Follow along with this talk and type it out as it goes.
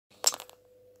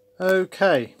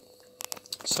Okay,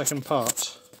 second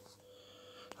part.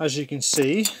 As you can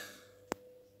see,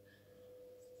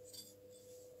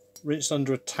 rinsed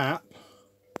under a tap,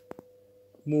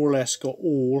 more or less got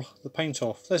all the paint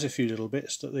off. There's a few little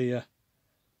bits that the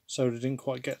soda didn't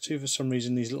quite get to. For some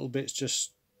reason these little bits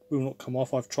just will not come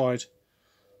off. I've tried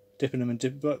dipping them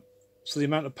and but for the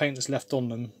amount of paint that's left on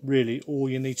them, really all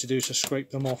you need to do is to scrape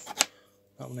them off.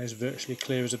 That one is virtually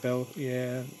clear as a bell.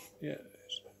 Yeah,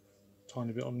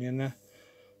 tiny bit on the end there.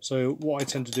 So what I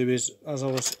tend to do is, as I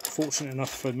was fortunate enough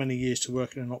for many years to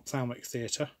work in an ophthalmic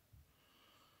theatre,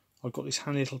 I've got these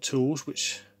handy little tools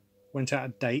which went out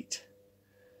of date.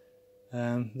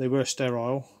 They were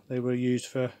sterile. They were used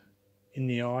for in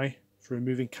the eye for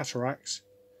removing cataracts,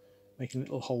 making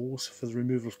little holes for the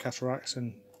removal of cataracts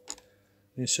and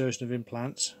the insertion of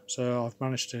implants. So I've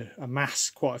managed to amass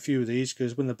quite a few of these,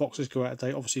 because when the boxes go out of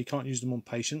date, obviously you can't use them on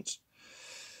patients.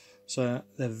 So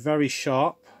they're very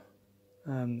sharp,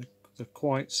 and they're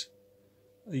quite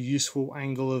a useful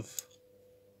angle of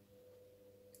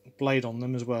blade on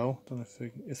them as well. Don't know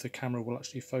if the camera will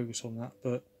actually focus on that,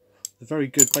 but they're very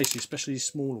good, basically, especially these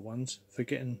smaller ones, for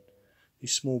getting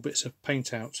these small bits of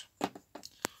paint out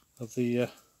of the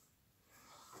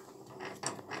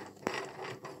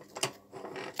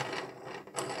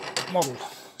model.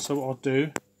 So what I'll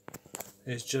do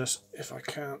is just, if I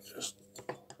can, just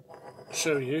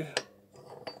show you.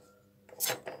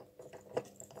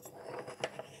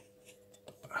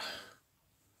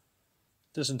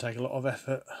 Doesn't take a lot of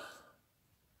effort.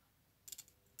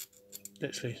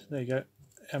 Literally, there you go.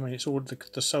 I mean, it's all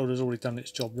the solder's already done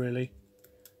its job, really.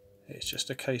 It's just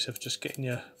a case of just getting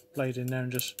your blade in there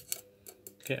and just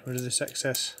getting rid of this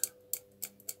excess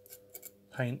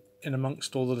paint in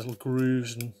amongst all the little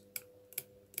grooves and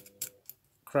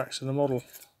cracks in the model.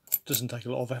 Doesn't take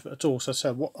a lot of effort at all.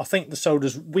 So what I think the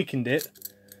solder's weakened it,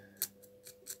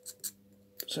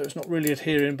 so it's not really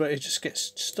adhering, but it just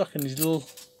gets stuck in these little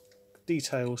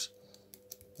details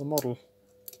of the model.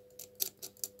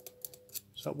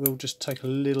 So that will just take a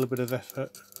little bit of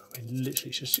effort. I mean,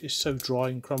 literally, it's so dry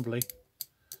and crumbly.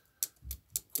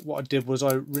 What I did was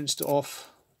I rinsed it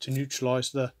off to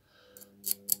neutralise the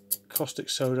caustic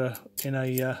soda in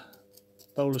a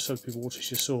bowl of soapy water,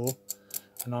 as you saw,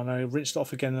 and then I rinsed it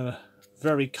off again in a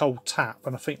very cold tap,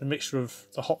 and I think the mixture of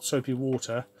the hot soapy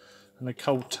water and the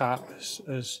cold tap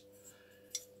has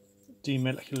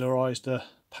demolecularised the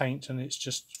paint, and it's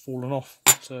just fallen off.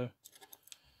 So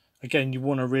again, you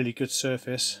want a really good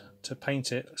surface to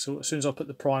paint it. So as soon as I put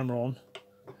the primer on,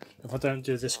 if I don't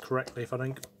do this correctly, if I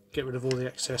don't get rid of all the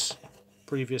excess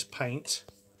previous paint,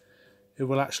 it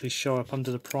will actually show up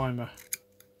under the primer.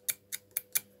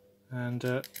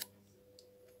 And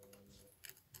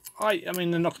I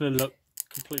mean, they're not going to look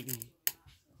completely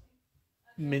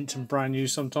mint and brand new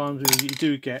sometimes. You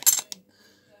do get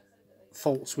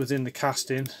faults within the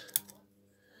casting.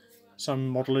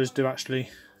 Some modelers do actually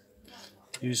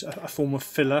use a form of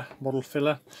filler, model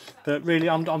filler, but really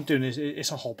I'm doing this,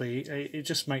 it's a hobby. It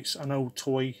just makes an old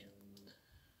toy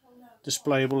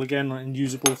displayable again and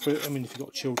usable for, I mean, if you've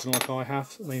got children like I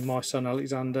have. I mean, my son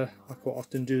Alexander, I quite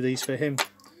often do these for him,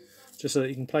 just so that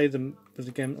he can play them with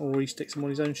the game, or he sticks them on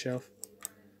his own shelf.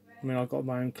 I mean, I've got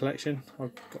my own collection.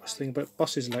 I've got this thing about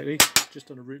buses lately, just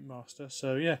done a Route Master,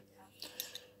 so yeah,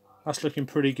 that's looking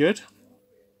pretty good.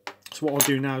 So what I'll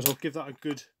do now is I'll give that a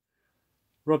good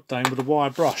rub down with a wire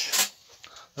brush.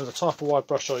 Now, the type of wire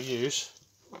brush I use,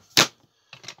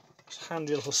 it's a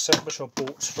handy little set which I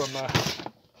bought from a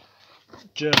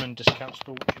German discount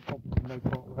store, which you probably know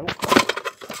quite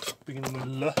well, beginning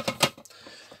with L,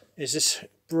 is this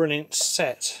brilliant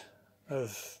set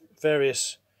of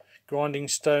various grinding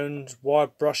stones, wire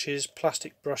brushes,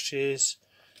 plastic brushes,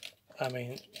 I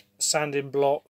mean, sanding block,